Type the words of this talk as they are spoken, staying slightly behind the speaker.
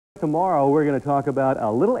Tomorrow we're going to talk about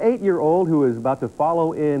a little 8-year-old who is about to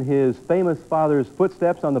follow in his famous father's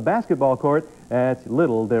footsteps on the basketball court. That's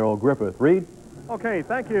little Darrell Griffith. Reed? Okay,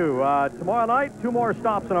 thank you. Tomorrow night, 2 more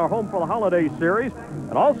stops in our Home for the Holidays series.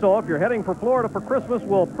 And also, if you're heading for Florida for Christmas,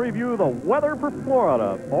 we'll preview the weather for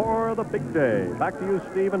Florida for the big day. Back to you,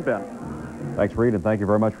 Steve and Ben. Thanks, Reed, and thank you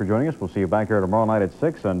very much for joining us. We'll see you back here tomorrow night at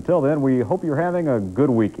 6. Until then, we hope you're having a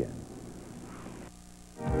good weekend.